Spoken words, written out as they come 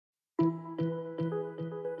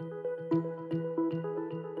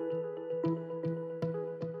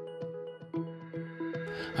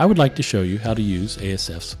I would like to show you how to use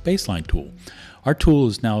ASF's baseline tool. Our tool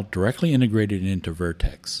is now directly integrated into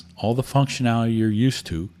Vertex, all the functionality you're used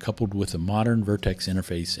to coupled with the modern Vertex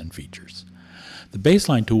interface and features. The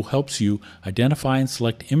baseline tool helps you identify and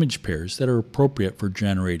select image pairs that are appropriate for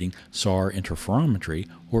generating SAR interferometry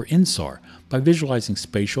or INSAR by visualizing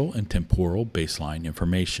spatial and temporal baseline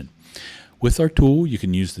information. With our tool, you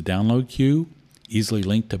can use the download queue, easily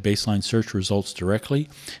link to baseline search results directly,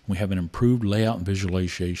 and we have an improved layout and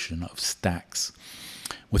visualization of stacks.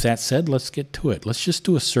 With that said, let's get to it. Let's just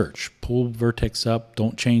do a search. Pull Vertex up,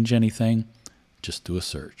 don't change anything, just do a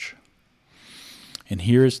search. And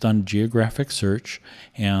here it's done geographic search,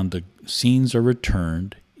 and the scenes are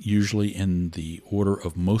returned usually in the order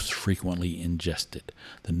of most frequently ingested.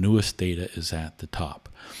 The newest data is at the top.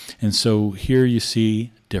 And so here you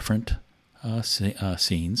see different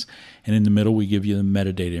scenes, and in the middle we give you the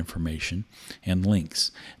metadata information and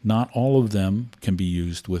links. Not all of them can be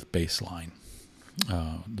used with baseline,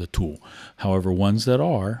 the tool. However, ones that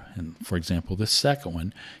are, and for example this second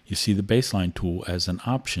one, you see the baseline tool as an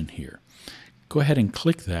option here. Go ahead and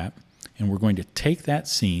click that, and we're going to take that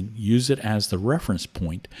scene, use it as the reference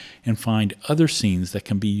point, and find other scenes that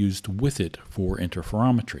can be used with it for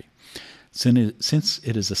interferometry. Since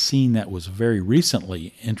it is a scene that was very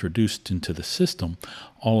recently introduced into the system,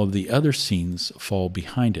 all of the other scenes fall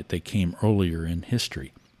behind it. They came earlier in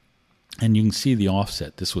history. And you can see the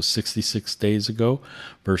offset. This was 66 days ago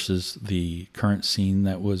versus the current scene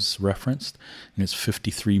that was referenced, and it's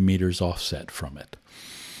 53 meters offset from it.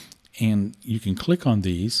 And you can click on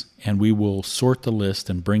these, and we will sort the list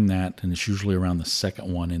and bring that, and it's usually around the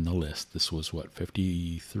second one in the list. This was what,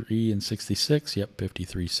 53 and 66? Yep,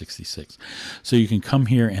 53, 66. So you can come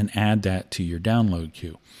here and add that to your download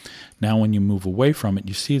queue. Now when you move away from it,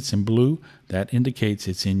 you see it's in blue. That indicates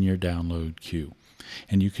it's in your download queue.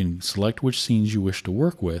 And you can select which scenes you wish to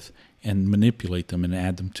work with and manipulate them and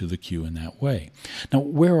add them to the queue in that way. Now,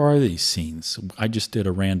 where are these scenes? I just did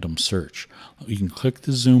a random search. You can click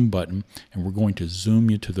the zoom button, and we're going to zoom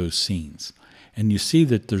you to those scenes. And you see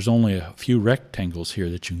that there's only a few rectangles here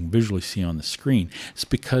that you can visually see on the screen. It's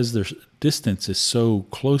because their distance is so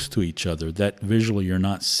close to each other that visually you're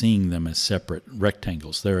not seeing them as separate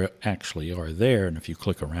rectangles. They actually are there, and if you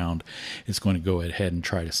click around, it's going to go ahead and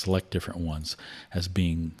try to select different ones as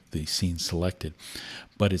being the scene selected.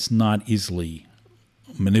 But it's not easily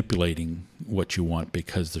manipulating what you want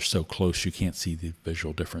because they're so close you can't see the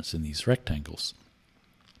visual difference in these rectangles.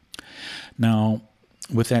 Now,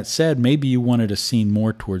 with that said, maybe you wanted a scene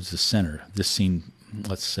more towards the center. This scene,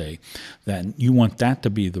 let's say, that you want that to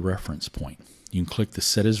be the reference point. You can click the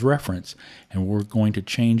Set as Reference, and we're going to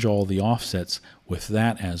change all the offsets with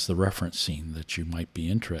that as the reference scene that you might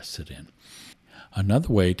be interested in. Another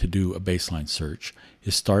way to do a baseline search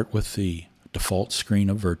is start with the default screen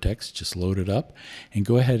of Vertex, just load it up, and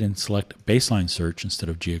go ahead and select baseline search instead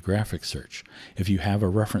of geographic search. If you have a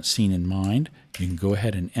reference scene in mind, you can go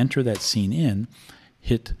ahead and enter that scene in,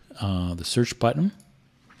 hit the search button.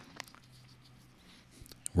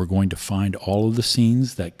 We're going to find all of the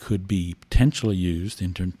scenes that could be potentially used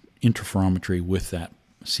in interferometry with that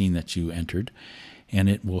scene that you entered, and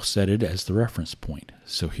it will set it as the reference point.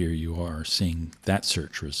 So here you are seeing that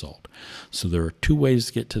search result. So there are two ways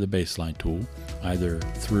to get to the baseline tool, either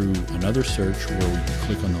through another search where we can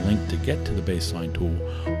click on the link to get to the baseline tool,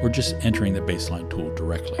 or just entering the baseline tool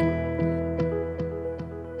directly.